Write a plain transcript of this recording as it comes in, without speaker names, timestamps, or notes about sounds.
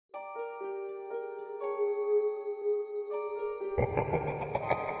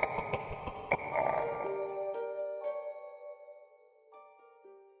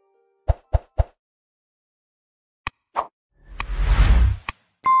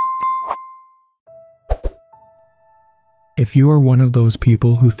If you are one of those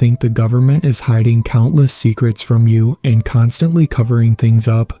people who think the government is hiding countless secrets from you and constantly covering things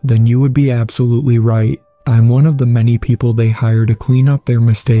up, then you would be absolutely right. I'm one of the many people they hire to clean up their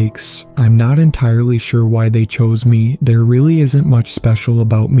mistakes. I'm not entirely sure why they chose me. There really isn't much special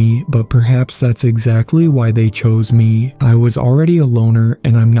about me, but perhaps that's exactly why they chose me. I was already a loner,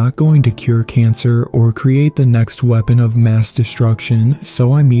 and I'm not going to cure cancer or create the next weapon of mass destruction,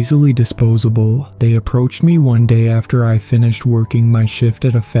 so I'm easily disposable. They approached me one day after I finished working my shift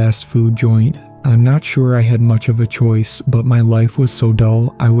at a fast food joint. I'm not sure I had much of a choice, but my life was so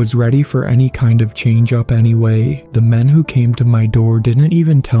dull, I was ready for any kind of change up anyway. The men who came to my door didn't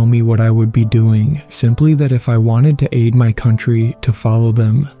even tell me what I would be doing, simply that if I wanted to aid my country, to follow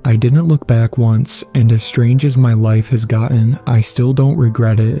them. I didn't look back once, and as strange as my life has gotten, I still don't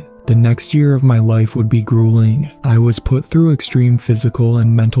regret it. The next year of my life would be grueling. I was put through extreme physical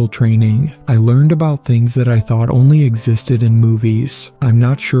and mental training. I learned about things that I thought only existed in movies. I'm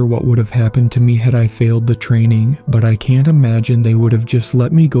not sure what would have happened to me had I failed the training, but I can't imagine they would have just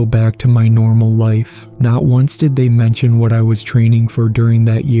let me go back to my normal life. Not once did they mention what I was training for during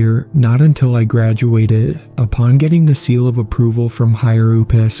that year, not until I graduated. Upon getting the seal of approval from higher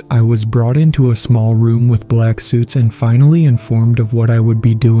ups, I was brought into a small room with black suits and finally informed of what I would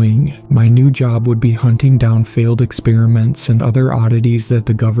be doing. My new job would be hunting down failed experiments and other oddities that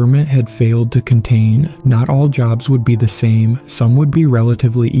the government had failed to contain. Not all jobs would be the same. Some would be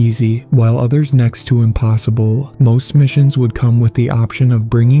relatively easy, while others next to impossible. Most missions would come with the option of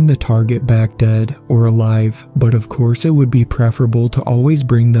bringing the target back dead or alive, but of course it would be preferable to always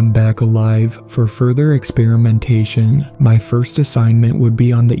bring them back alive for further experimentation. My first assignment would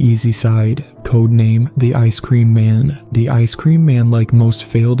be on the easy side. Codename the Ice Cream Man. The Ice Cream Man, like most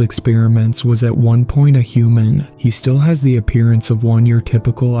failed experiments, was at one point a human. He still has the appearance of one your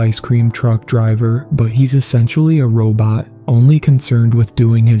typical ice cream truck driver, but he's essentially a robot, only concerned with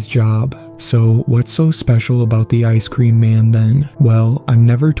doing his job. So, what's so special about the Ice Cream Man then? Well, I'm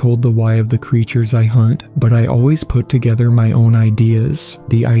never told the why of the creatures I hunt, but I always put together my own ideas.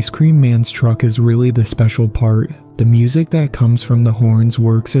 The Ice Cream Man's truck is really the special part. The music that comes from the horns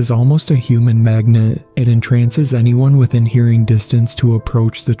works as almost a human magnet. It entrances anyone within hearing distance to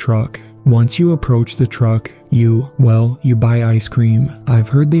approach the truck. Once you approach the truck, you buy ice cream. I've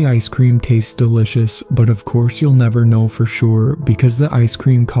heard the ice cream tastes delicious, but of course you'll never know for sure because the ice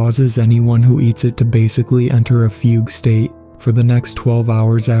cream causes anyone who eats it to basically enter a fugue state. For the next 12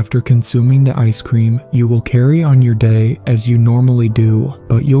 hours after consuming the ice cream, you will carry on your day as you normally do,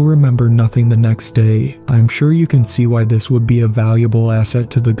 but you'll remember nothing the next day. I'm sure you can see why this would be a valuable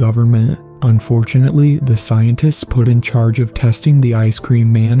asset to the government. Unfortunately, the scientists put in charge of testing the Ice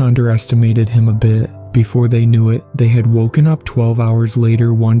Cream Man underestimated him a bit. Before they knew it, they had woken up 12 hours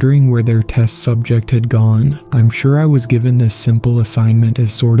later wondering where their test subject had gone. I'm sure I was given this simple assignment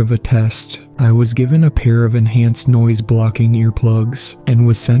as sort of a test. I was given a pair of enhanced noise-blocking earplugs, and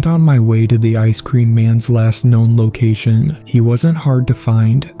was sent on my way to the Ice Cream Man's last known location. He wasn't hard to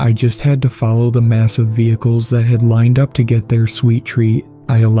find, I just had to follow the massive vehicles that had lined up to get their sweet treat.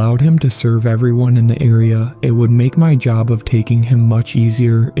 I allowed him to serve everyone in the area. It would make my job of taking him much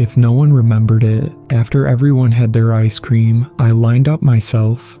easier if no one remembered it. After everyone had their ice cream, I lined up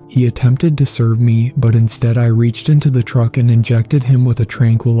myself. He attempted to serve me, but instead I reached into the truck and injected him with a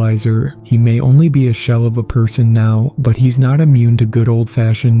tranquilizer. He may only be a shell of a person now, but he's not immune to good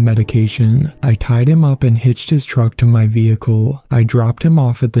old-fashioned medication. I tied him up and hitched his truck to my vehicle. I dropped him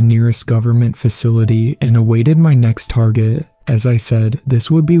off at the nearest government facility and awaited my next target. As I said,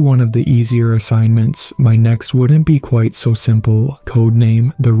 this would be one of the easier assignments. My next wouldn't be quite so simple.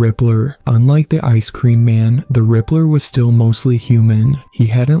 Codename the Rippler. Unlike the Ice Cream Man, the Rippler was still mostly human. He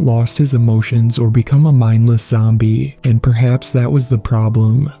hadn't lost his emotions or become a mindless zombie, and perhaps that was the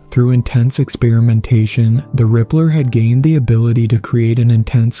problem. Through intense experimentation, the Rippler had gained the ability to create an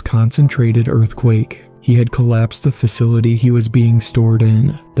intense concentrated earthquake. He had collapsed the facility he was being stored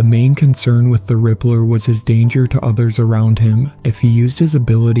in. The main concern with the Rippler was his danger to others around him. If he used his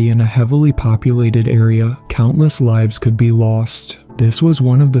ability in a heavily populated area, countless lives could be lost. This was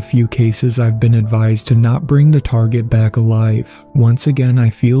one of the few cases I've been advised to not bring the target back alive. Once again,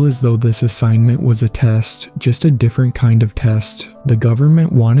 I feel as though this assignment was a test, just a different kind of test. The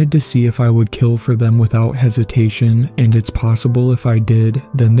government wanted to see if I would kill for them without hesitation, and it's possible if I did,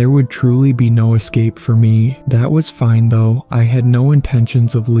 then there would truly be no escape for me. That was fine though, I had no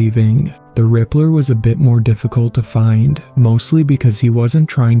intentions of leaving. The Rippler was a bit more difficult to find, mostly because he wasn't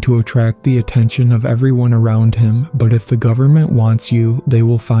trying to attract the attention of everyone around him, but if the government wants you, they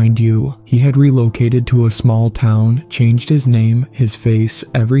will find you. He had relocated to a small town, changed his name, his face,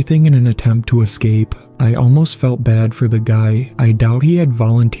 everything in an attempt to escape. I almost felt bad for the guy. I doubt he had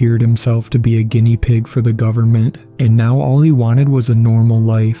volunteered himself to be a guinea pig for the government, and now all he wanted was a normal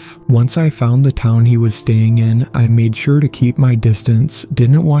life. Once I found the town he was staying in, I made sure to keep my distance,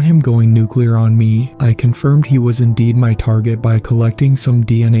 didn't want him going nuclear on me. I confirmed he was indeed my target by collecting some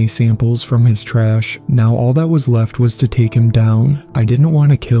DNA samples from his trash. Now all that was left was to take him down. I didn't want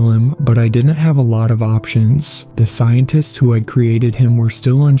to kill him, but I didn't have a lot of options. The scientists who had created him were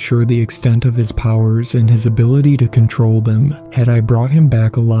still unsure the extent of his powers and his ability to control them. Had I brought him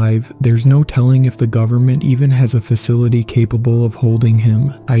back alive, there's no telling if the government even has a facility capable of holding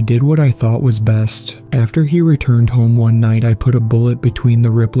him. I did what I thought was best. After he returned home one night, I put a bullet between the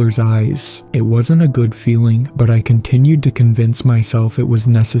Rippler's eyes. It wasn't a good feeling, but I continued to convince myself it was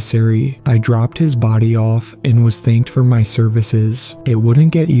necessary. I dropped his body off and was thanked for my services. It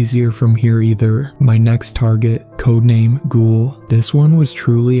wouldn't get easier from here either. My next target, codename Ghoul. This one was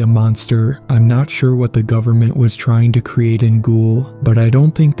truly a monster. I'm not sure what the government was trying to create in Ghoul, but I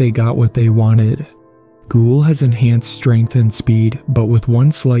don't think they got what they wanted. Ghoul has enhanced strength and speed, but with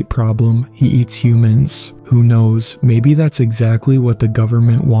one slight problem: he eats humans. Who knows, maybe that's exactly what the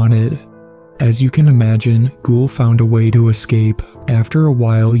government wanted. As you can imagine, Ghoul found a way to escape. After a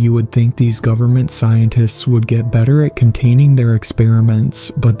while, you would think these government scientists would get better at containing their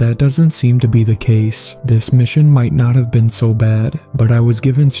experiments, but that doesn't seem to be the case. This mission might not have been so bad, but I was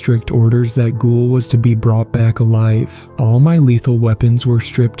given strict orders that Ghoul was to be brought back alive. All my lethal weapons were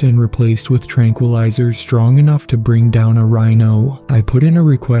stripped and replaced with tranquilizers strong enough to bring down a rhino. I put in a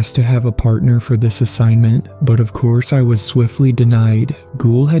request to have a partner for this assignment, but of course I was swiftly denied.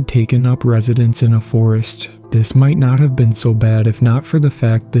 Ghoul had taken up residence in a forest. This might not have been so bad if not for the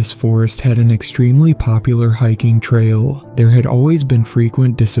fact this forest had an extremely popular hiking trail. There had always been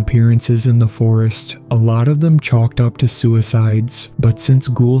frequent disappearances in the forest, a lot of them chalked up to suicides, but since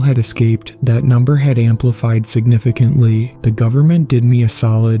Ghoul had escaped, that number had amplified significantly. The government did me a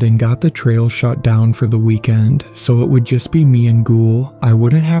solid and got the trail shut down for the weekend, so it would just be me and Ghoul. I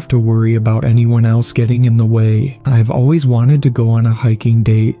wouldn't have to worry about anyone else getting in the way. I've always wanted to go on a hiking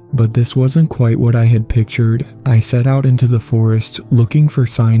date, but this wasn't quite what I had pictured. I set out into the forest, looking for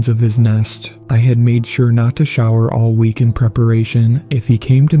signs of his nest. I had made sure not to shower all week in preparation. If he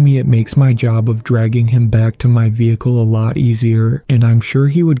came to me, it makes my job of dragging him back to my vehicle a lot easier, and I'm sure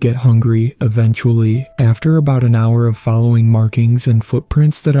he would get hungry eventually. After about an hour of following markings and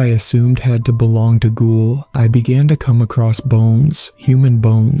footprints that I assumed had to belong to Ghoul, I began to come across bones, human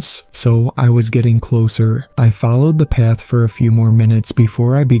bones, so I was getting closer. I followed the path for a few more minutes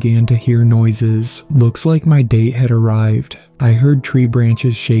before I began to hear noises. Looks like my date had arrived. I heard tree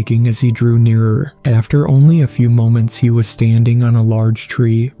branches shaking as he drew nearer. After only a few moments, he was standing on a large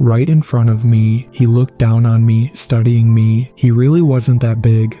tree right in front of me. He looked down on me, studying me. He really wasn't that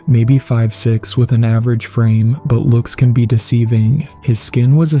big, maybe 5'6", with an average frame, but looks can be deceiving. His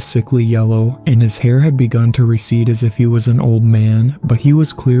skin was a sickly yellow, and his hair had begun to recede as if he was an old man, but he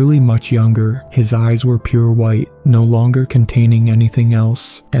was clearly much younger. His eyes were pure white, no longer containing anything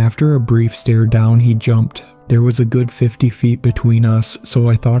else. After a brief stare down, he jumped. There was a good 50 feet between us, so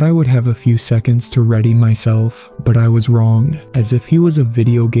I thought I would have a few seconds to ready myself, but I was wrong. As if he was a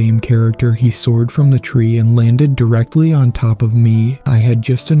video game character, he soared from the tree and landed directly on top of me. I had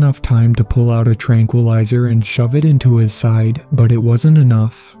just enough time to pull out a tranquilizer and shove it into his side, but it wasn't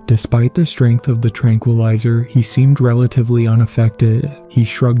enough. Despite the strength of the tranquilizer, he seemed relatively unaffected. He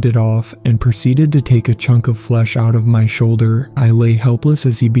shrugged it off and proceeded to take a chunk of flesh out of my shoulder. I lay helpless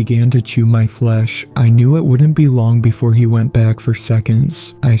as he began to chew my flesh. I knew it wouldn't be long before he went back for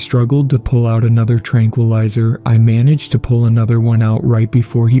seconds. I struggled to pull out another tranquilizer. I managed to pull another one out right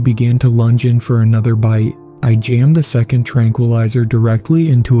before he began to lunge in for another bite. I jammed the second tranquilizer directly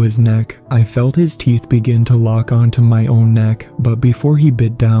into his neck. I felt his teeth begin to lock onto my own neck, but before he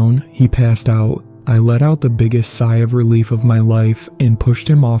bit down, he passed out. I let out the biggest sigh of relief of my life and pushed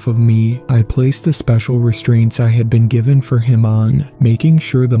him off of me. I placed the special restraints I had been given for him on, making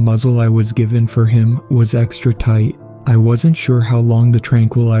sure the muzzle I was given for him was extra tight. I wasn't sure how long the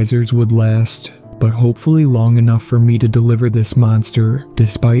tranquilizers would last, but hopefully long enough for me to deliver this monster.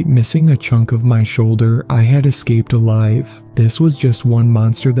 Despite missing a chunk of my shoulder, I had escaped alive. This was just one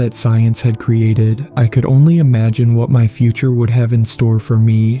monster that science had created. I could only imagine what my future would have in store for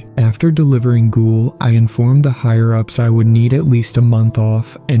me. After delivering Ghoul, I informed the higher-ups I would need at least a month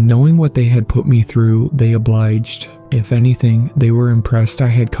off, and knowing what they had put me through, they obliged. If anything, they were impressed I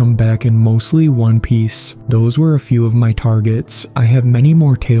had come back in mostly one piece. Those were a few of my targets. I have many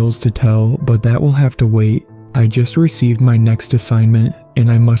more tales to tell, but that will have to wait. I just received my next assignment,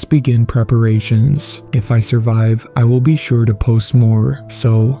 and I must begin preparations. If I survive, I will be sure to post more.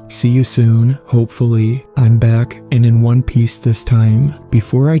 So, see you soon, hopefully. I'm back, and in one piece this time.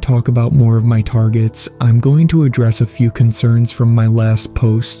 Before I talk about more of my targets, I'm going to address a few concerns from my last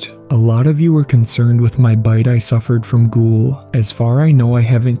post. A lot of you were concerned with my bite I suffered from ghoul. As far I know, I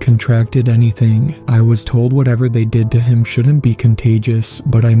haven't contracted anything. I was told whatever they did to him shouldn't be contagious,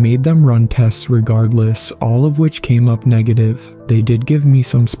 but I made them run tests regardless, all of which came up negative. They did give me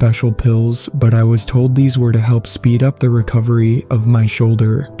some special pills, but I was told these were to help speed up the recovery of my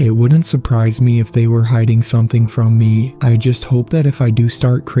shoulder. It wouldn't surprise me if they were hiding something from me. I just hope that if I do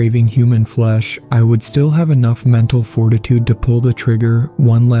start craving human flesh, I would still have enough mental fortitude to pull the trigger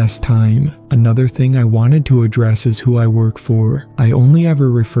one last time. Another thing I wanted to address is who I work for. I only ever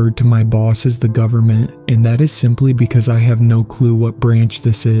referred to my boss as the government, and that is simply because I have no clue what branch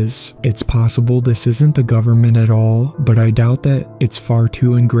this is. It's possible this isn't the government at all, but I doubt that it's far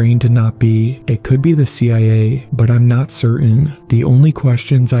too ingrained to not be. It could be the CIA, but I'm not certain. The only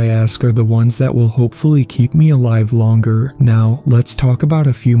questions I ask are the ones that will hopefully keep me alive longer. Now, let's talk about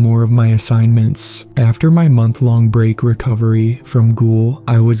a few more of my assignments. After my month-long break recovery from ghoul,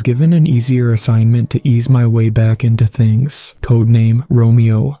 I was given an easier assignment to ease my way back into things. Codename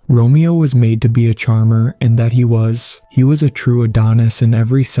Romeo. Romeo was made to be a charmer, and that he was a true Adonis in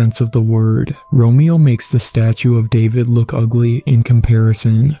every sense of the word. Romeo makes the statue of David look ugly in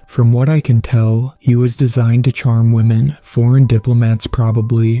comparison. From what I can tell, he was designed to charm women, foreign diplomats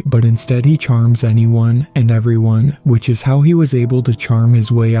probably, but instead he charms anyone and everyone, which is how he was able to charm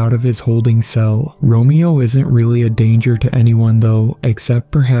his way out of his holding cell. Romeo isn't really a danger to anyone though,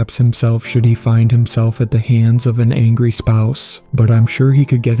 except perhaps himself should he find himself at the hands of an angry spouse. But I'm sure he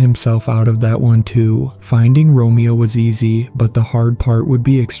could get himself out of that one too. Finding Romeo was easy, but the hard part would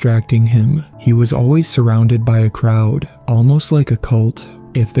be extracting him. He was always surrounded by a crowd, almost like a cult.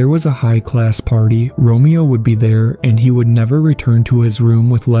 If there was a high-class party, Romeo would be there, and he would never return to his room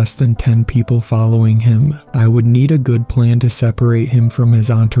with less than 10 people following him. I would need a good plan to separate him from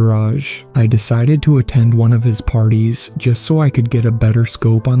his entourage. I decided to attend one of his parties, just so I could get a better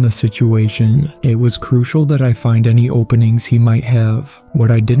scope on the situation. It was crucial that I find any openings he might have.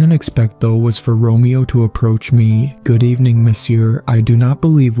 What I didn't expect though was for Romeo to approach me. "Good evening, monsieur. I do not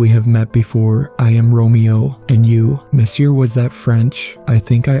believe we have met before. I am Romeo. And you, monsieur, was that French?" I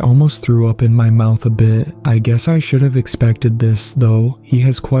think I almost threw up in my mouth a bit. I guess I should have expected this, though. He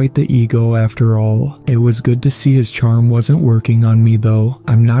has quite the ego after all. It was good to see his charm wasn't working on me though.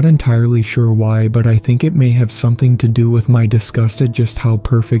 I'm not entirely sure why, but I think it may have something to do with my disgust at just how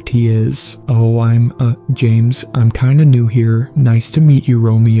perfect he is. "Oh, I'm, James. I'm kinda new here. Nice to meet you,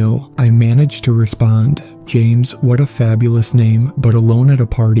 Romeo." I managed to respond. "James, what a fabulous name, but alone at a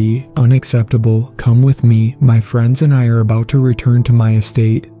party. Unacceptable. Come with me. My friends and I are about to return to my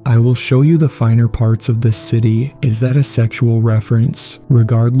estate. I will show you the finer parts of this city." Is that a sexual reference?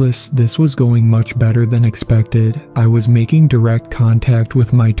 Regardless, this was going much better than expected. I was making direct contact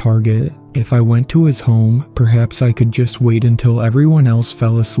with my target. If I went to his home, perhaps I could just wait until everyone else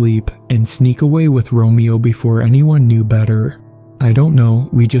fell asleep and sneak away with Romeo before anyone knew better. "I don't know,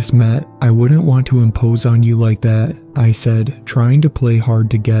 we just met. I wouldn't want to impose on you like that," I said, trying to play hard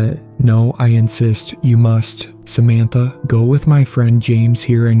to get. "No, I insist, you must. Samantha, go with my friend James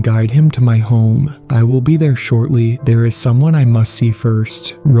here and guide him to my home. I will be there shortly. There is someone I must see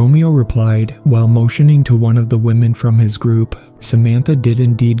first," Romeo replied, while motioning to one of the women from his group. Samantha did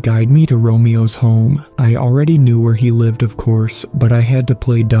indeed guide me to Romeo's home. I already knew where he lived, of course, but I had to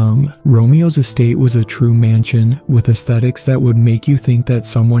play dumb. Romeo's estate was a true mansion, with aesthetics that would make you think that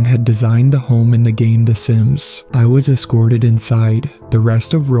someone had designed the home in the game The Sims. I was escorted inside. The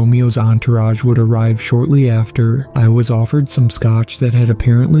rest of Romeo's entourage would arrive shortly after. I was offered some scotch that had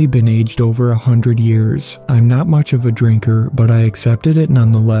apparently been aged over 100 years. I'm not much of a drinker, but I accepted it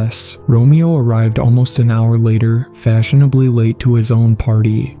nonetheless. Romeo arrived almost an hour later, fashionably late to his own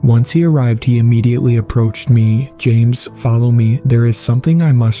party. Once he arrived, he immediately approached me. "James, follow me. There is something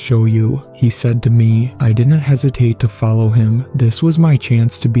I must show you," he said to me. I didn't hesitate to follow him. This was my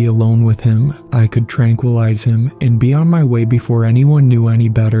chance to be alone with him. I could tranquilize him and be on my way before anyone knew any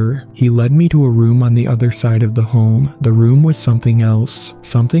better. He led me to a room on the other side of the home. The room was something else,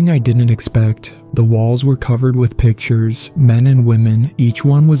 something I didn't expect. The walls were covered with pictures, men and women. Each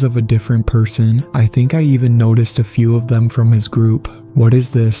one was of a different person. I think I even noticed a few of them from his group. "What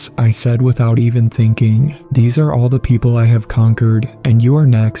is this?" I said without even thinking. "These are all the people I have conquered, and you are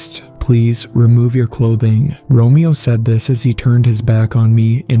next. please, remove your clothing." Romeo said this as he turned his back on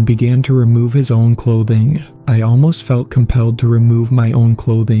me and began to remove his own clothing. I almost felt compelled to remove my own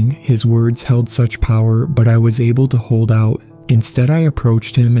clothing. His words held such power, but I was able to hold out. Instead, I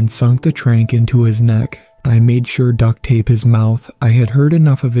approached him and sunk the trank into his neck. I made sure duct tape his mouth. I had heard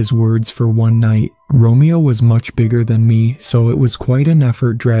enough of his words for one night. Romeo was much bigger than me, so it was quite an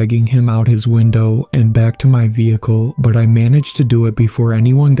effort dragging him out his window and back to my vehicle, but I managed to do it before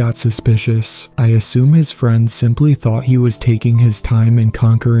anyone got suspicious. I assume his friends simply thought he was taking his time in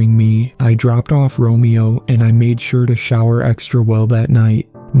conquering me. I dropped off Romeo and I made sure to shower extra well that night.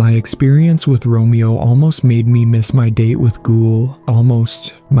 My experience with Romeo almost made me miss my date with Ghoul.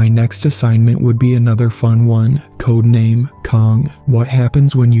 Almost. My next assignment would be another fun one. Codename Kong. What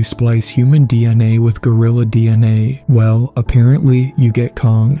happens when you splice human DNA with gorilla DNA? Well, apparently you get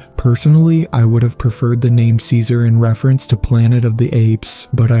Kong. Personally, I would have preferred the name Caesar in reference to Planet of the Apes,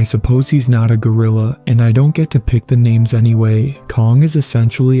 but I suppose he's not a gorilla, and I don't get to pick the names anyway. Kong is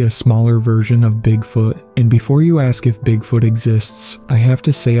essentially a smaller version of Bigfoot, and before you ask if Bigfoot exists, I have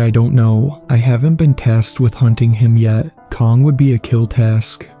to say I don't know. I haven't been tasked with hunting him yet. Kong would be a kill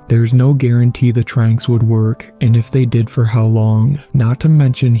task. There's no guarantee the tranks would work, and if they did, for how long. Not to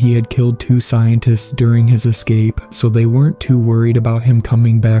mention he had killed 2 scientists during his escape, so they weren't too worried about him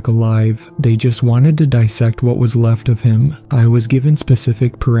coming back alive. They just wanted to dissect what was left of him. I was given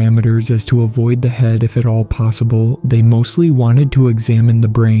specific parameters as to avoid the head if at all possible. They mostly wanted to examine the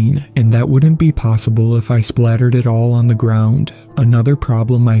brain, and that wouldn't be possible if I splattered it all on the ground. Another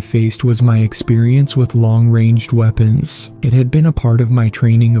problem I faced was my experience with long-ranged weapons. It had been a part of my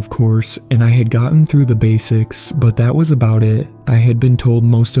training, of course, and I had gotten through the basics, but that was about it. I had been told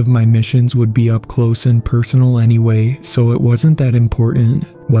most of my missions would be up close and personal anyway, so it wasn't that important.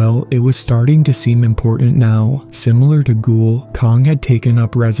 Well, it was starting to seem important now. Similar to Ghoul, Kong had taken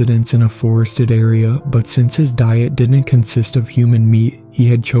up residence in a forested area, but since his diet didn't consist of human meat, he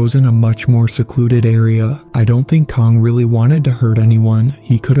had chosen a much more secluded area. I don't think Kong really wanted to hurt anyone.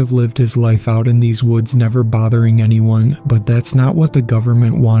 He could have lived his life out in these woods never bothering anyone, but that's not what the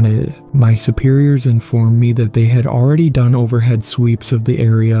government wanted. My superiors informed me that they had already done overhead sweeps of the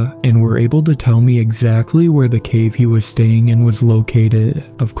area and were able to tell me exactly where the cave he was staying in was located.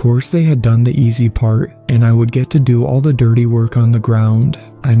 Of course, they had done the easy part, and I would get to do all the dirty work on the ground.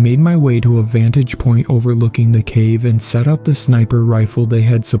 I made my way to a vantage point overlooking the cave and set up the sniper rifle they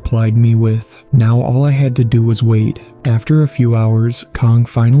had supplied me with. Now all I had to do was wait. After a few hours, Kong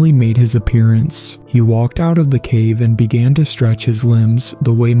finally made his appearance. He walked out of the cave and began to stretch his limbs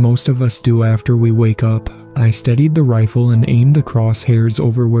the way most of us do after we wake up. I steadied the rifle and aimed the crosshairs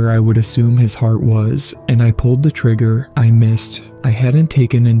over where I would assume his heart was, and I pulled the trigger. I missed. I hadn't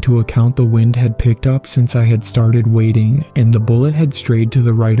taken into account the wind had picked up since I had started waiting, and the bullet had strayed to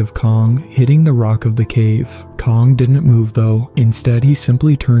the right of Kong, hitting the rock of the cave. Kong didn't move though. Instead, he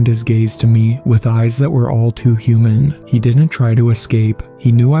simply turned his gaze to me with eyes that were all too human. He didn't try to escape.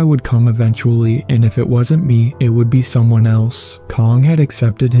 He knew I would come eventually, and if it wasn't me, it would be someone else. Kong had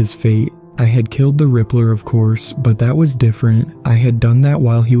accepted his fate. I had killed the Rippler, of course, but that was different. I had done that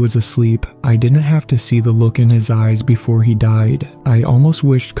while he was asleep. I didn't have to see the look in his eyes before he died. I almost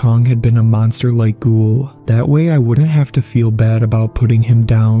wished Kong had been a monster like Ghoul. That way I wouldn't have to feel bad about putting him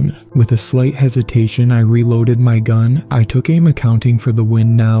down. With a slight hesitation, I reloaded my gun. I took aim accounting for the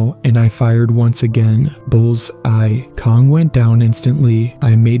wind now, and I fired once again. Bull's eye. Kong went down instantly.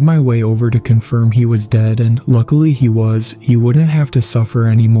 I made my way over to confirm he was dead, and luckily he was. He wouldn't have to suffer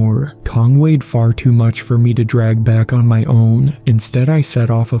anymore. Kong weighed far too much for me to drag back on my own. Instead, I set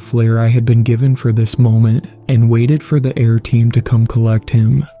off a flare I had been given for this moment and waited for the air team to come collect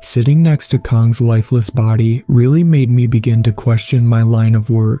him. Sitting next to Kong's lifeless body really made me begin to question my line of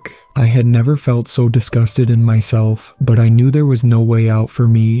work. I had never felt so disgusted in myself, but I knew there was no way out for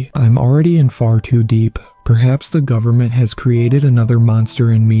me. I'm already in far too deep. Perhaps the government has created another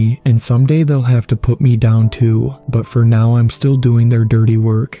monster in me, and someday they'll have to put me down too, but for now I'm still doing their dirty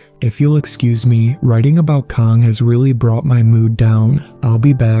work. If you'll excuse me, writing about Kong has really brought my mood down. I'll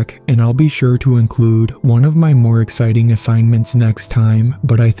be back, and I'll be sure to include one of my more exciting assignments next time,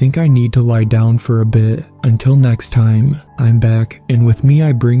 but I think I need to lie down for a bit. Until next time, I'm back, and with me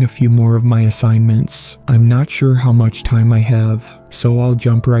I bring a few more of my assignments. I'm not sure how much time I have, so I'll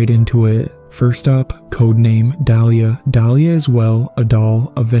jump right into it. First up, codename Dahlia. Dahlia is, well, a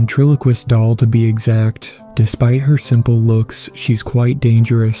doll, a ventriloquist doll to be exact. Despite her simple looks, she's quite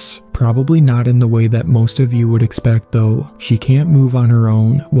dangerous. Probably not in the way that most of you would expect though. She can't move on her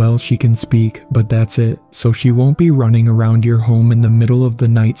own. Well, she can speak, but that's it. So she won't be running around your home in the middle of the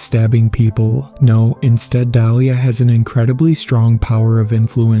night stabbing people. No, instead Dahlia has an incredibly strong power of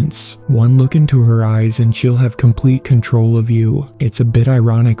influence. One look into her eyes and she'll have complete control of you. It's a bit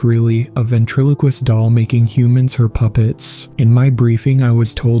ironic really, a ventriloquist doll making humans her puppets. In my briefing I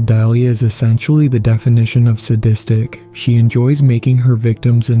was told Dahlia is essentially the definition of sadistic. She enjoys making her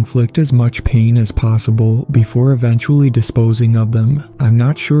victims inflict as much pain as possible before eventually disposing of them. I'm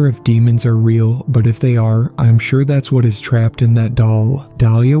not sure if demons are real, but if they are, I'm sure that's what is trapped in that doll.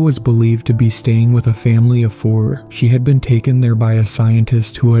 Dahlia was believed to be staying with a family of 4. She had been taken there by a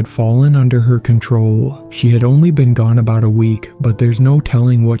scientist who had fallen under her control. She had only been gone about a week, but there's no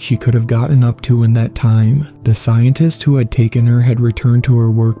telling what she could have gotten up to in that time. The scientist who had taken her had returned to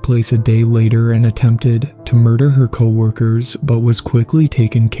her workplace a day later and attempted to murder her co-workers, but was quickly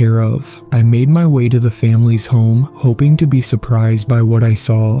taken care of. I made my way to the family's home, hoping to be surprised by what I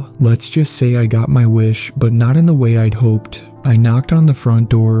saw. Let's just say I got my wish, but not in the way I'd hoped. I knocked on the front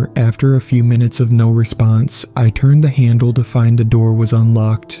door. After a few minutes of no response, I turned the handle to find the door was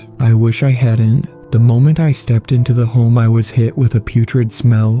unlocked. I wish I hadn't. The moment I stepped into the home, I was hit with a putrid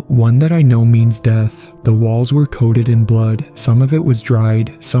smell, one that I know means death. The walls were coated in blood. Some of it was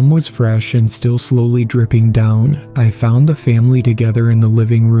dried, some was fresh and still slowly dripping down. I found the family together in the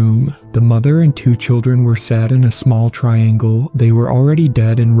living room. The mother and 2 children were sat in a small triangle. They were already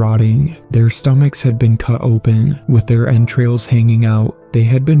dead and rotting. Their stomachs had been cut open, with their entrails hanging out. They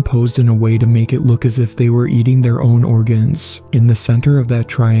had been posed in a way to make it look as if they were eating their own organs. In the center of that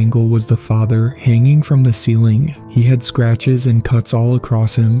triangle was the father, hanging from the ceiling. He had scratches and cuts all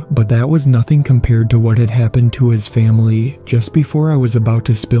across him, but that was nothing compared to what had happened to his family. Just before I was about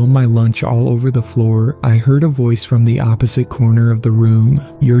to spill my lunch all over the floor, I heard a voice from the opposite corner of the room.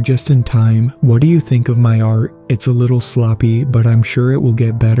 "You're just in time. What do you think of my art? It's a little sloppy, but I'm sure it will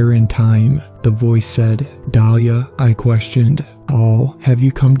get better in time." The voice said. "Dahlia?" I questioned. "Oh, have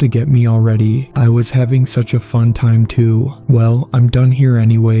you come to get me already? I was having such a fun time too." "Well, I'm done here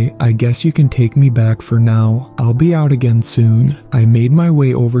anyway. I guess you can take me back for now. I'll be out again soon." I made my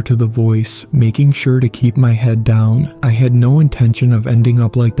way over to the voice, making sure to keep my head down. I had no intention of ending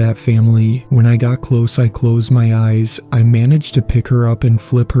up like that family. When I got close, I closed my eyes. I managed to pick her up and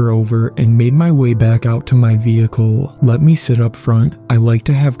flip her over and made my way back out to my vehicle. "Let me sit up front. I like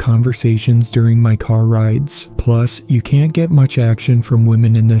to have conversations during my car rides. Plus, you can't get much action from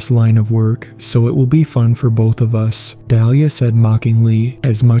women in this line of work, so it will be fun for both of us," Dahlia said mockingly.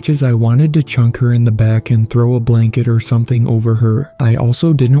 As much as I wanted to chunk her in the back and throw a blanket or something over her, I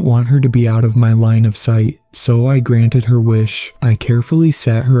also didn't want her to be out of my line of sight. So I granted her wish. I carefully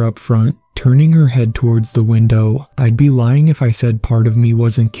sat her up front, turning her head towards the window. I'd be lying if I said part of me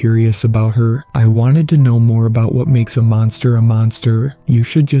wasn't curious about her. I wanted to know more about what makes a monster a monster. "You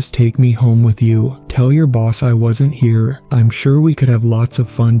should just take me home with you. Tell your boss I wasn't here. I'm sure we could have lots of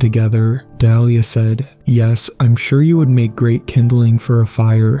fun together," Dahlia said. "Yes, I'm sure you would make great kindling for a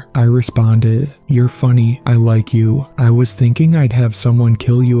fire," I responded. "You're funny. I like you. I was thinking I'd have someone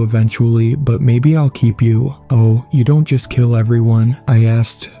kill you eventually, but maybe I'll keep you." "Oh, you don't just kill everyone?" I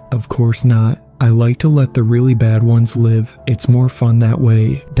asked. "Of course not. I like to let the really bad ones live. It's more fun that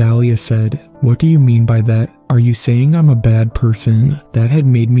way," Dahlia said. "What do you mean by that? Are you saying I'm a bad person?" That had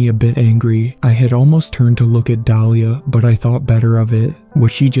made me a bit angry. I had almost turned to look at Dahlia, but I thought better of it.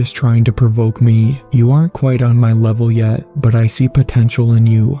 Was she just trying to provoke me? "You aren't quite on my level yet, but I see potential in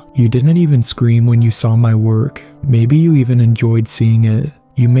you. You didn't even scream when you saw my work. Maybe you even enjoyed seeing it.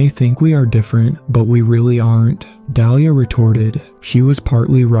 You may think we are different, but we really aren't," Dahlia retorted. She was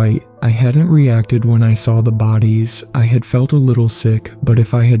partly right. I hadn't reacted when I saw the bodies. I had felt a little sick, but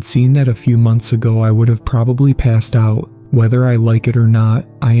if I had seen that a few months ago, I would have probably passed out. Whether I like it or not,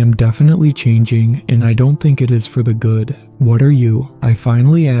 I am definitely changing, and I don't think it is for the good. "What are you?" I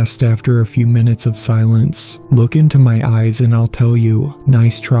finally asked after a few minutes of silence. "Look into my eyes and I'll tell you."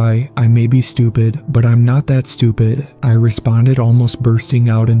 "Nice try. I may be stupid, but I'm not that stupid," I responded, almost bursting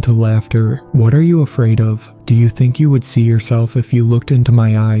out into laughter. "What are you afraid of? Do you think you would see yourself if you looked into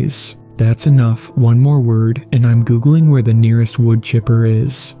my eyes?" "That's enough. One more word, and I'm Googling where the nearest wood chipper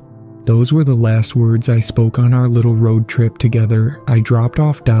is." Those were the last words I spoke on our little road trip together. I dropped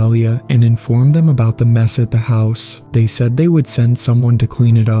off Dahlia and informed them about the mess at the house. They said they would send someone to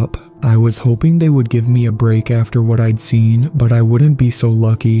clean it up. I was hoping they would give me a break after what I'd seen, but I wouldn't be so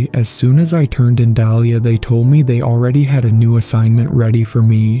lucky. As soon as I turned in Dahlia, they told me they already had a new assignment ready for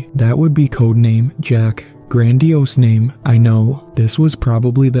me. That would be codename Jack. Grandiose name, I know. This was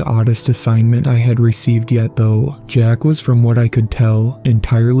probably the oddest assignment I had received yet though. Jack was, from what I could tell,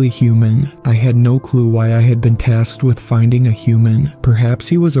 entirely human. I had no clue why I had been tasked with finding a human. Perhaps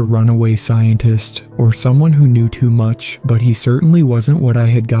he was a runaway scientist, or someone who knew too much, but he certainly wasn't what I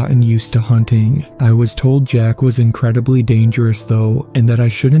had gotten used to hunting. I was told Jack was incredibly dangerous though, and that I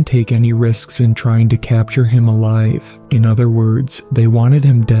shouldn't take any risks in trying to capture him alive. In other words, they wanted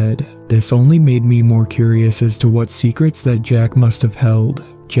him dead. This only made me more curious as to what secrets that Jack must have held.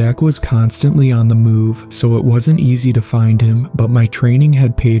 Jack was constantly on the move, so it wasn't easy to find him, but my training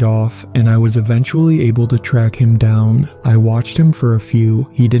had paid off, and I was eventually able to track him down. I watched him for a few.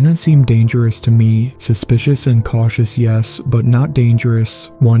 He didn't seem dangerous to me. Suspicious and cautious, yes, but not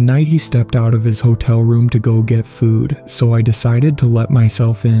dangerous. One night he stepped out of his hotel room to go get food, so I decided to let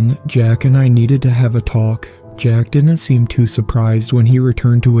myself in. Jack and I needed to have a talk. Jack didn't seem too surprised when he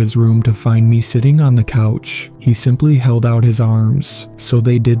returned to his room to find me sitting on the couch. He simply held out his arms. So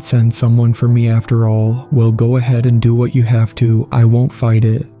they did send someone for me after all. Well, go ahead and do what you have to. I won't fight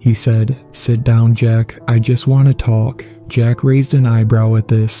it, he said. Sit down, Jack. I just want to talk. Jack raised an eyebrow at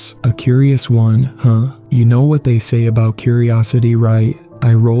this. A curious one, huh? You know what they say about curiosity, right?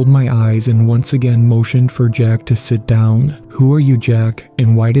 I rolled my eyes and once again motioned for Jack to sit down. Who are you, Jack,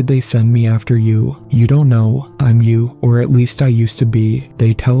 and why did they send me after you? You don't know. I'm you, or at least I used to be.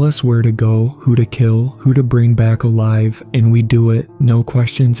 They tell us where to go, who to kill, who to bring back alive, and we do it, no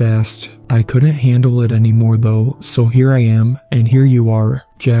questions asked. I couldn't handle it anymore though, so here I am, and here you are,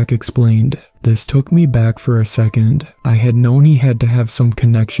 Jack explained. This took me back for a second. I had known he had to have some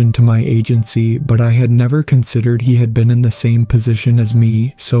connection to my agency, but I had never considered he had been in the same position as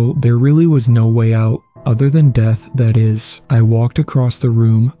me, so there really was no way out. Other than death, that is. I walked across the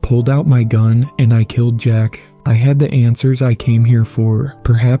room, pulled out my gun, and I killed Jack. I had the answers I came here for.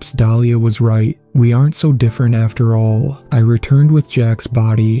 Perhaps Dahlia was right. We aren't so different after all. I returned with Jack's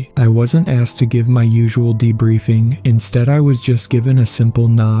body. I wasn't asked to give my usual debriefing. Instead, I was just given a simple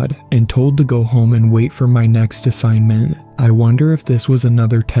nod and told to go home and wait for my next assignment. I wonder if this was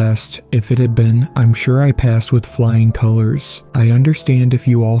another test. If it had been, I'm sure I passed with flying colors. I understand if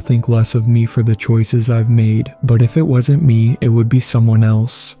you all think less of me for the choices I've made, but if it wasn't me, it would be someone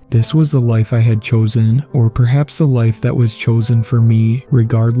else. This was the life I had chosen, or perhaps the life that was chosen for me.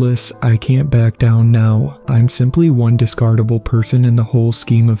 Regardless, I can't back down now. I'm simply one discardable person in the whole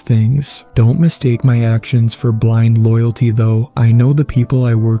scheme of things. Don't mistake my actions for blind loyalty though. I know the people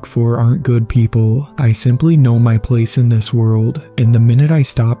I work for aren't good people. I simply know my place in this world, and the minute I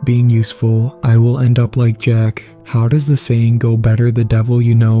stop being useful, I will end up like Jack. How does the saying go, better the devil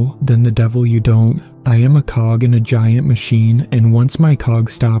you know than the devil you don't? I am a cog in a giant machine, and once my cog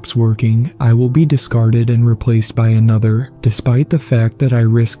stops working, I will be discarded and replaced by another. Despite the fact that I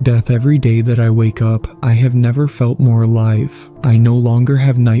risk death every day that I wake up, I have never felt more alive. I no longer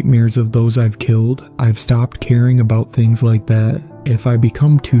have nightmares of those I've killed. I've stopped caring about things like that. If I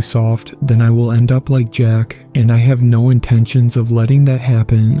become too soft, then I will end up like Jack, and I have no intentions of letting that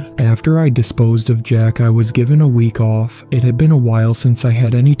happen. After I disposed of Jack, I was given a week off. It had been a while since I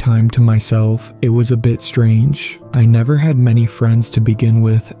had any time to myself. It was a bit strange. I never had many friends to begin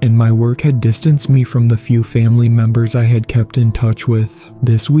with, and my work had distanced me from the few family members I had kept in touch with.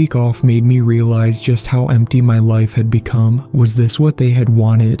 This week off made me realize just how empty my life had become. Was this what they had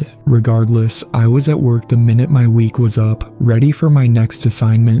wanted? Regardless, I was at work the minute my week was up, ready for my next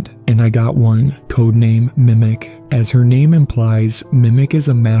assignment, and I got one, codename Mimic. As her name implies, Mimic is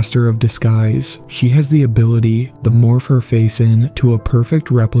a master of disguise. She has the ability to morph her face into a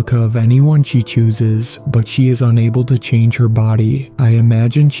perfect replica of anyone she chooses, but she is unable to change her body. I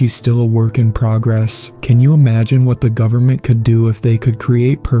imagine she's still a work in progress. Can you imagine what the government could do if they could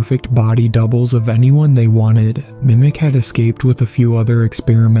create perfect body doubles of anyone they wanted? Mimic had escaped with a few other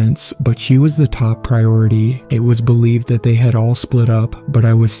experiments, but she was the top priority. It was believed that they had all split up, but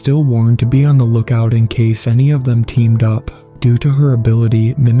I was still warned to be on the lookout in case any of them teamed up. Due to her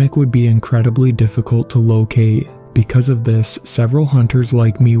ability, Mimic would be incredibly difficult to locate. Because of this, several hunters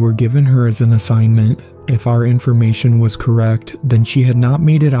like me were given her as an assignment. If our information was correct, then she had not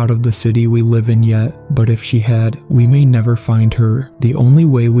made it out of the city we live in yet, but if she had, we may never find her. The only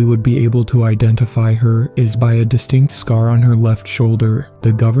way we would be able to identify her is by a distinct scar on her left shoulder.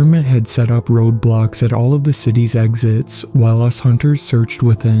 The government had set up roadblocks at all of the city's exits, while us hunters searched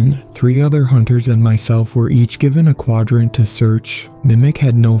within. 3 other hunters and myself were each given a quadrant to search. Mimic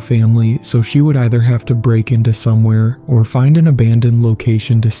had no family, so she would either have to break into somewhere or find an abandoned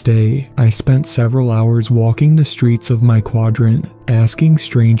location to stay. I spent several hours walking the streets of my quadrant. asking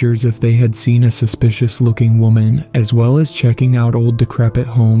strangers if they had seen a suspicious-looking woman, as well as checking out old decrepit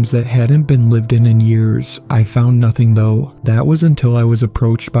homes that hadn't been lived in years. I found nothing though. That was until I was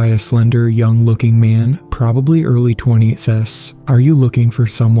approached by a slender, young-looking man, probably early 20s. "Are you looking for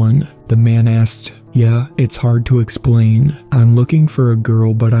someone?" the man asked. "Yeah, it's hard to explain. I'm looking for a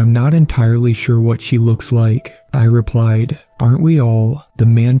girl, but I'm not entirely sure what she looks like," I replied. "Aren't we all?" The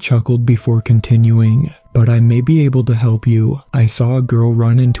man chuckled before continuing. "But I may be able to help you. I saw a girl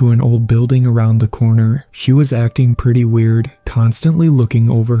run into an old building around the corner. She was acting pretty weird, constantly looking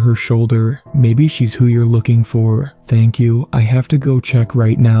over her shoulder. Maybe she's who you're looking for." "Thank you, I have to go check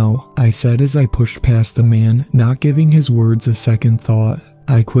right now," I said as I pushed past the man, not giving his words a second thought.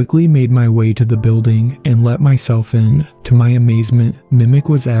 I quickly made my way to the building and let myself in. To my amazement, Mimic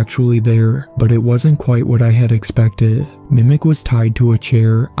was actually there, but it wasn't quite what I had expected. Mimic was tied to a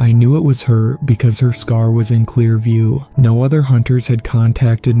chair. I knew it was her because her scar was in clear view. No other hunters had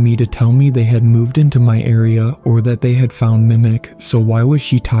contacted me to tell me they had moved into my area or that they had found Mimic, so why was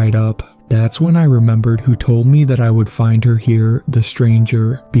she tied up? That's when I remembered who told me that I would find her here, the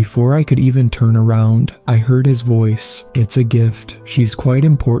stranger. Before I could even turn around, I heard his voice. "It's a gift. She's quite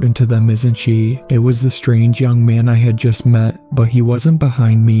important to them, isn't she?" It was the strange young man I had just met, but he wasn't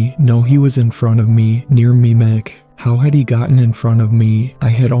behind me. No, he was in front of me, near Mimic. How had he gotten in front of me? I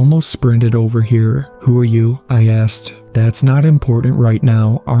had almost sprinted over here. "Who are you?" I asked. "That's not important right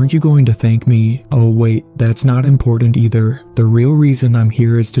now. Aren't you going to thank me?" "Oh wait, that's not important either. The real reason I'm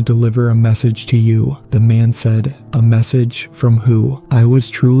here is to deliver a message to you," the man said. "A message? From who?" I was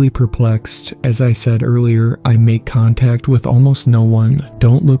truly perplexed. As I said earlier, I make contact with almost no one.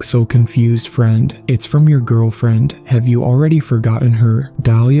 "Don't look so confused, friend. It's from your girlfriend. Have you already forgotten her?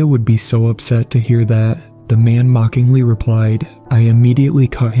 Dahlia would be so upset to hear that," the man mockingly replied. I immediately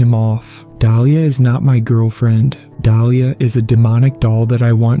cut him off. "Dahlia is not my girlfriend. Dahlia is a demonic doll that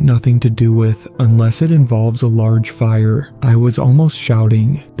I want nothing to do with unless it involves a large fire." I was almost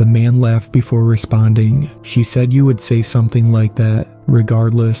shouting. The man laughed before responding. "She said you would say something like that.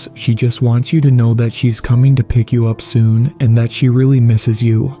 Regardless, she just wants you to know that she's coming to pick you up soon and that she really misses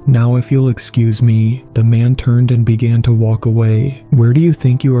you. Now if you'll excuse me." The man turned and began to walk away. "Where do you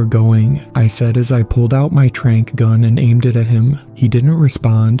think you are going?" I said as I pulled out my tranq gun and aimed it at him. He didn't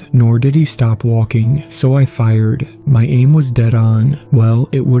respond, nor did he stop walking, so I fired. My aim was dead on. Well,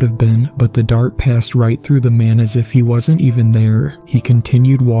 it would have been, but the dart passed right through the man as if he wasn't even there. He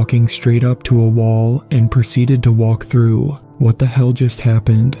continued walking straight up to a wall and proceeded to walk through. What the hell just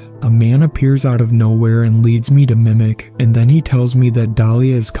happened? A man appears out of nowhere and leads me to Mimic, and then he tells me that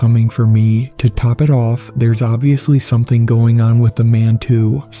Dahlia is coming for me. To top it off, there's obviously something going on with the man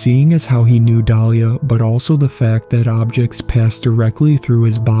too, seeing as how he knew Dahlia, but also the fact that objects passed directly through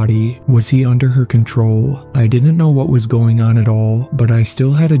his body. Was he under her control? I didn't know what was going on at all, but I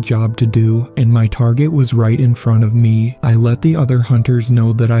still had a job to do, and my target was right in front of me. I let the other hunters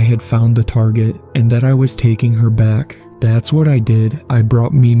know that I had found the target, and that I was taking her back. That's what I did. I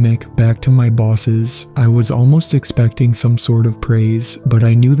brought Mimic back to my bosses. I was almost expecting some sort of praise, but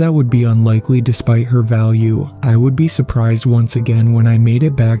I knew that would be unlikely despite her value. I would be surprised once again when I made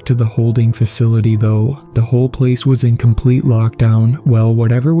it back to the holding facility though. The whole place was in complete lockdown. Well,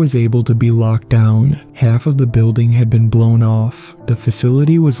 whatever was able to be locked down. Half of the building had been blown off. The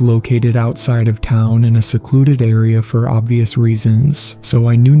facility was located outside of town in a secluded area for obvious reasons, so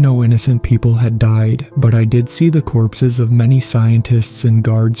I knew no innocent people had died, but I did see the corpses of many scientists and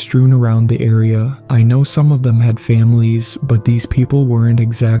guards strewn around the area. I know some of them had families, but these people weren't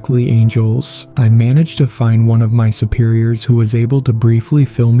exactly angels. I managed to find one of my superiors who was able to briefly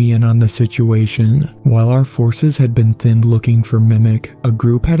fill me in on the situation. While our forces had been thinned looking for Mimic, a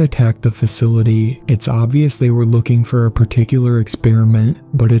group had attacked the facility. It's obvious they were looking for a particular experiment,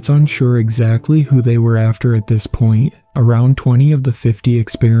 but it's unsure exactly who they were after at this point. Around 20 of the 50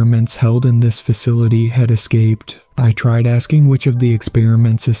 experiments held in this facility had escaped. I tried asking which of the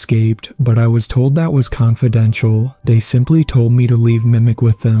experiments escaped, but I was told that was confidential. They simply told me to leave Mimic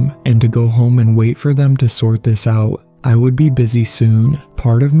with them and to go home and wait for them to sort this out. I would be busy soon.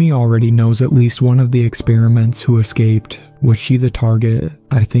 Part of me already knows at least one of the experiments who escaped. Was she the target?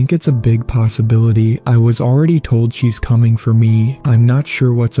 I think it's a big possibility. I was already told she's coming for me. I'm not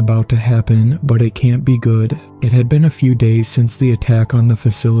sure what's about to happen, but it can't be good. It had been a few days since the attack on the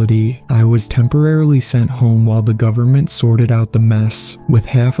facility. I was temporarily sent home while the government sorted out the mess. With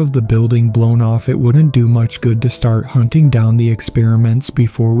half of the building blown off, it wouldn't do much good to start hunting down the experiments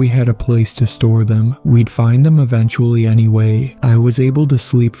before we had a place to store them. We'd find them eventually anyway. I was able to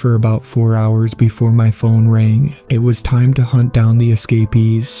sleep for about 4 hours before my phone rang. It was time time to hunt down the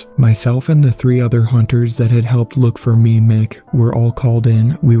escapees. Myself and the 3 other hunters that had helped look for Mimic were all called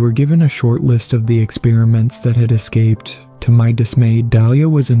in. We were given a short list of the experiments that had escaped. To my dismay, Dahlia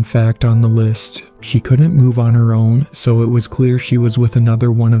was in fact on the list. She couldn't move on her own, so it was clear she was with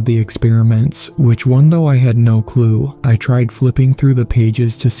another one of the experiments. Which one though I had no clue. I tried flipping through the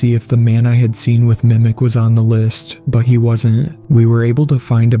pages to see if the man I had seen with Mimic was on the list, but he wasn't. We were able to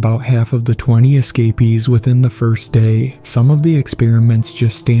find about half of the 20 escapees within the first day. Some of the experiments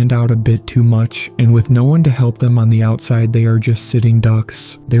just stand out a bit too much, and with no one to help them on the outside they are just sitting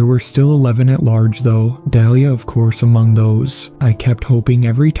ducks. There were still 11 at large though, Dahlia of course among those. I kept hoping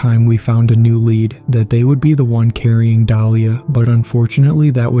every time we found a new lead that they would be the one carrying Dahlia, but unfortunately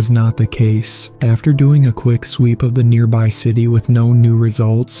that was not the case. After doing a quick sweep of the nearby city with no new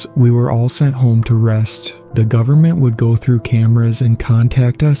results, we were all sent home to rest. The government would go through cameras and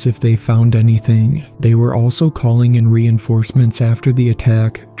contact us if they found anything. They were also calling in reinforcements after the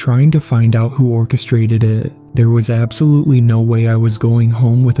attack, trying to find out who orchestrated it. There was absolutely no way I was going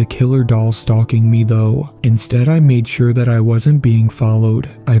home with a killer doll stalking me though. Instead, I made sure that I wasn't being followed.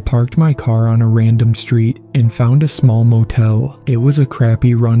 I parked my car on a random street and found a small motel. It was a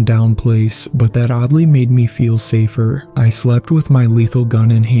crappy rundown place, but that oddly made me feel safer. I slept with my lethal gun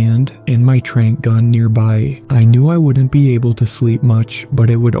in hand and my tranq gun nearby. I knew I wouldn't be able to sleep much, but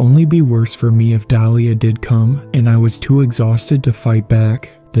it would only be worse for me if Dahlia did come, and I was too exhausted to fight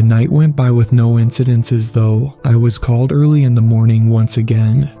back. The night went by with no incidences though. I was called early in the morning once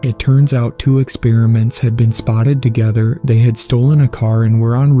again. It turns out 2 experiments had been spotted together. They had stolen a car and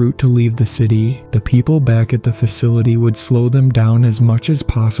were en route to leave the city. The people back at the facility would slow them down as much as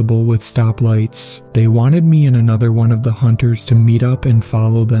possible with stoplights. They wanted me and another one of the hunters to meet up and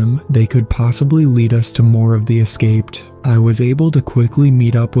follow them. They could possibly lead us to more of the escaped. I was able to quickly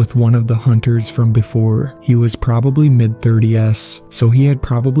meet up with one of the hunters from before. He was probably mid-30s, so he had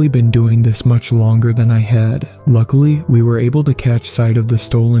probably been doing this much longer than I had. Luckily, we were able to catch sight of the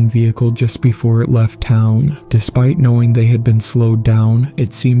stolen vehicle just before it left town. Despite knowing they had been slowed down,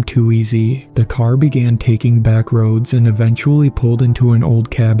 it seemed too easy. The car began taking back roads and eventually pulled into an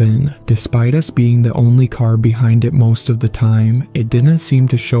old cabin. Despite us being the only car behind it most of the time, it didn't seem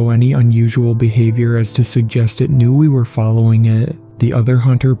to show any unusual behavior as to suggest it knew we were following it. The other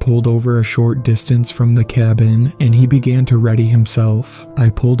hunter pulled over a short distance from the cabin and he began to ready himself. I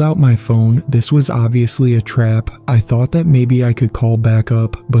pulled out my phone. This was obviously a trap. I thought that maybe I could call back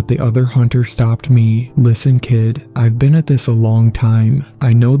up, but the other hunter stopped me. "Listen kid, I've been at this a long time.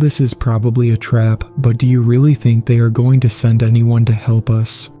 I know this is probably a trap, but do you really think they are going to send anyone to help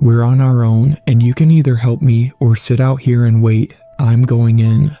us? We're on our own and you can either help me or sit out here and wait. I'm going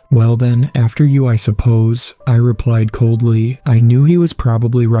in." "Well then, after you I suppose," I replied coldly. I knew he was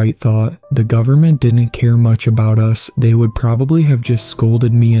probably right thought. The government didn't care much about us. They would probably have just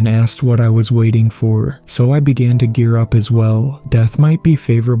scolded me and asked what I was waiting for. So I began to gear up as well. Death might be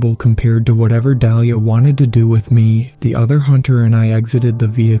favorable compared to whatever Dahlia wanted to do with me. The other hunter and I exited the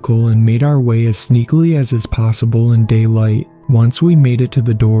vehicle and made our way as sneakily as is possible in daylight. Once we made it to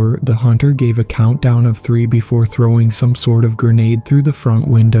the door, the hunter gave a countdown of 3 before throwing some sort of grenade through the front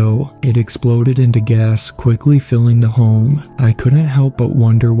window. It exploded into gas, quickly filling the home. I couldn't help but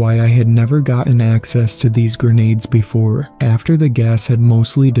wonder why I had never gotten access to these grenades before. After the gas had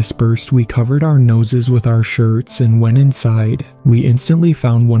mostly dispersed, we covered our noses with our shirts and went inside. We instantly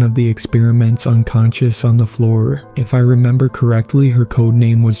found one of the experiments unconscious on the floor. If I remember correctly, her code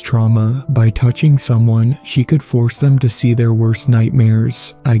name was Trauma. By touching someone, she could force them to see their worst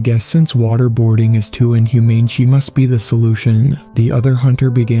nightmares. I guess since waterboarding is too inhumane, she must be the solution. The other hunter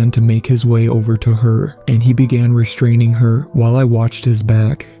began to make his way over to her, and he began restraining her while I watched his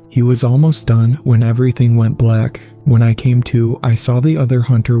back. He was almost done when everything went black. When I came to, I saw the other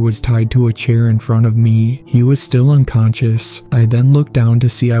hunter was tied to a chair in front of me. He was still unconscious. I then looked down to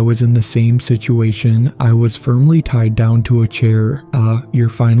see I was in the same situation. I was firmly tied down to a chair. "Ah, you're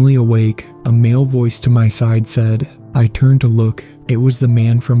finally awake," a male voice to my side said. I turned to look. It was the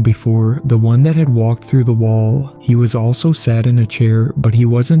man from before, the one that had walked through the wall. He was also sat in a chair, but he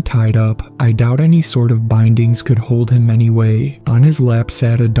wasn't tied up. I doubt any sort of bindings could hold him anyway. On his lap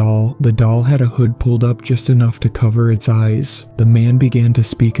sat a doll. The doll had a hood pulled up just enough to cover its eyes. The man began to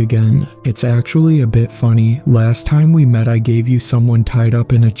speak again. "It's actually a bit funny. Last time we met I gave you someone tied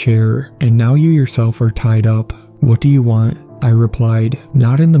up in a chair, and now you yourself are tied up. What do you want?" I replied,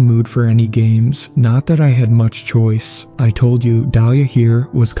 not in the mood for any games, not that I had much choice. "I told you Dahlia here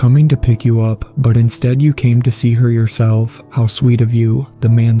was coming to pick you up, but instead you came to see her yourself. How sweet of you," the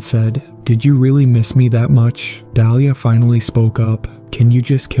man said. Did you really miss me that much? Dahlia finally spoke up. Can you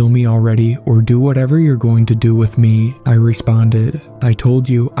just kill me already or do whatever you're going to do with me? I responded. I told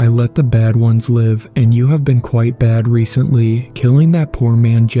you I let the bad ones live and you have been quite bad recently. Killing that poor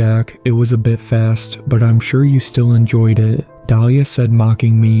man Jack, it was a bit fast, but I'm sure you still enjoyed it. Dahlia said,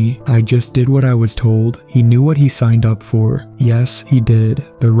 mocking me. I just did what I was told. He knew what he signed up for. Yes, he did.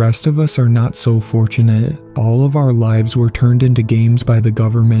 The rest of us are not so fortunate. All of our lives were turned into games by the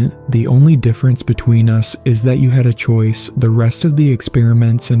government. The only difference between us is that you had a choice. The rest of the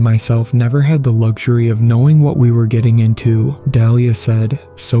experiments and myself never had the luxury of knowing what we were getting into. Dahlia said,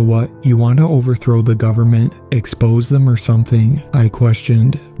 so what? You want to overthrow the government? Expose them or something? I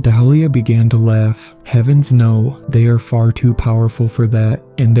questioned. Dahlia began to laugh. Heavens no, they are far too powerful for that,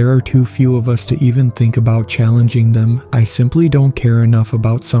 and there are too few of us to even think about challenging them. I simply don't care enough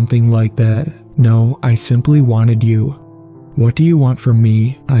about something like that. No, I simply wanted you. What do you want from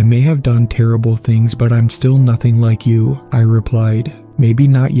me? I may have done terrible things, but I'm still nothing like you, I replied. Maybe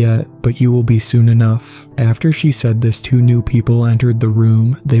not yet, but you will be soon enough. After she said this, 2 new people entered the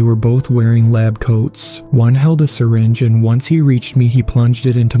room. They were both wearing lab coats. One held a syringe, and once he reached me, he plunged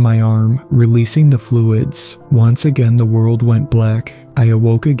it into my arm, releasing the fluids. Once again, the world went black. I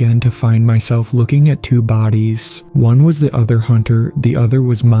awoke again to find myself looking at 2 bodies. One was the other hunter, the other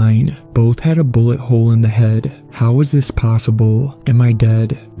was mine. Both had a bullet hole in the head. How is this possible? Am I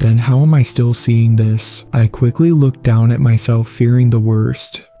dead? Then how am I still seeing this? I quickly looked down at myself, fearing the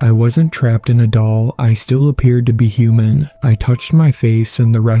worst. I wasn't trapped in a doll, I still appeared to be human. I touched my face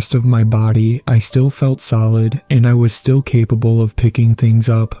and the rest of my body. I still felt solid, and I was still capable of picking things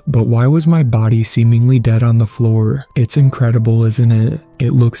up, but why was my body seemingly dead on the floor? It's incredible, isn't it?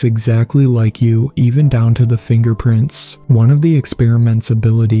 It looks exactly like you, even down to the fingerprints. One of the experiment's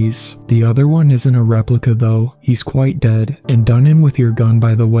abilities. The other one isn't a replica though. He's quite dead, and done in with your gun,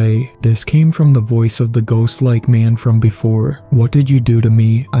 by the way. This came from the voice of the ghost-like man from before. What did you do to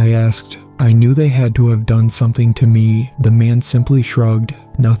me? I asked. I knew they had to have done something to me. The man simply shrugged.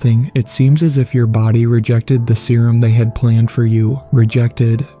 Nothing. It seems as if your body rejected the serum they had planned for you.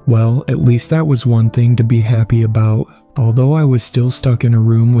 Rejected. Well, at least that was one thing to be happy about. Although I was still stuck in a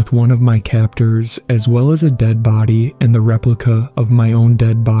room with one of my captors, as well as a dead body and the replica of my own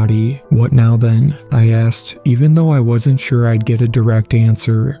dead body. What now then? I asked, even though I wasn't sure I'd get a direct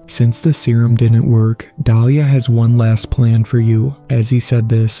answer. Since the serum didn't work, Dahlia has one last plan for you. As he said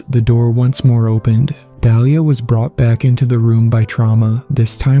this, the door once more opened. Dahlia was brought back into the room by Trauma,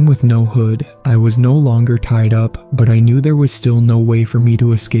 this time with no hood. I was no longer tied up, but I knew there was still no way for me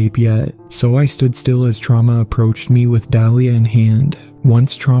to escape yet, so I stood still as Trauma approached me with Dahlia in hand.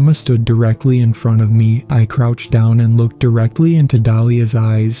 Once Trauma stood directly in front of me, I crouched down and looked directly into Dahlia's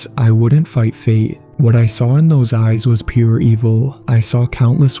eyes. I wouldn't fight fate. What I saw in those eyes was pure evil. I saw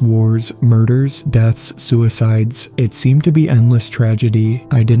countless wars, murders, deaths, suicides. It seemed to be endless tragedy.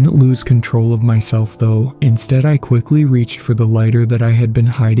 I didn't lose control of myself though. Instead, I quickly reached for the lighter that I had been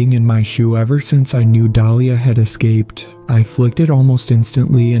hiding in my shoe ever since I knew Dahlia had escaped. I flicked it almost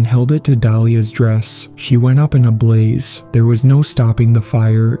instantly and held it to Dahlia's dress. She went up in a blaze. There was no stopping the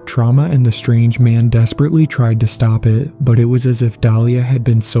fire. Trauma and the strange man desperately tried to stop it, but it was as if Dahlia had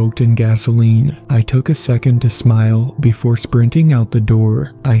been soaked in gasoline. I took a second to smile before sprinting out the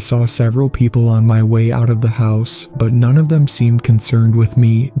door. I saw several people on my way out of the house, but none of them seemed concerned with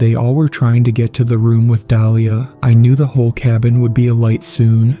me. They all were trying to get to the room with Dahlia. I knew the whole cabin would be alight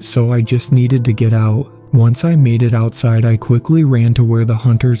soon, so I just needed to get out. Once I made it outside, I quickly ran to where the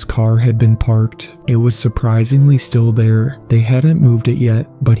hunter's car had been parked. It was surprisingly still there. They hadn't moved it yet,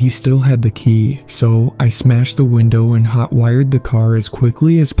 but he still had the key. So I smashed the window and hot-wired the car as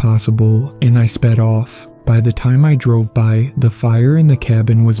quickly as possible, and I sped off. By the time I drove by, the fire in the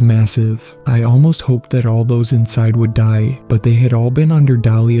cabin was massive. I almost hoped that all those inside would die, but they had all been under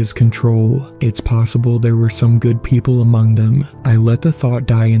Dahlia's control. It's possible there were some good people among them. I let the thought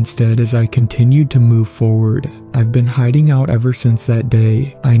die instead as I continued to move forward. I've been hiding out ever since that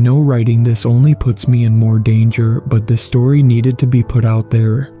day. I know writing this only puts me in more danger, but this story needed to be put out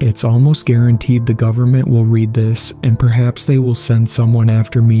there. It's almost guaranteed the government will read this, and perhaps they will send someone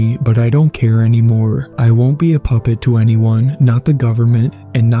after me, but I don't care anymore. I won't be a puppet to anyone, not the government,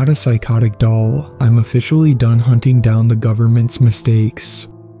 and not a psychotic doll. I'm officially done hunting down the government's mistakes.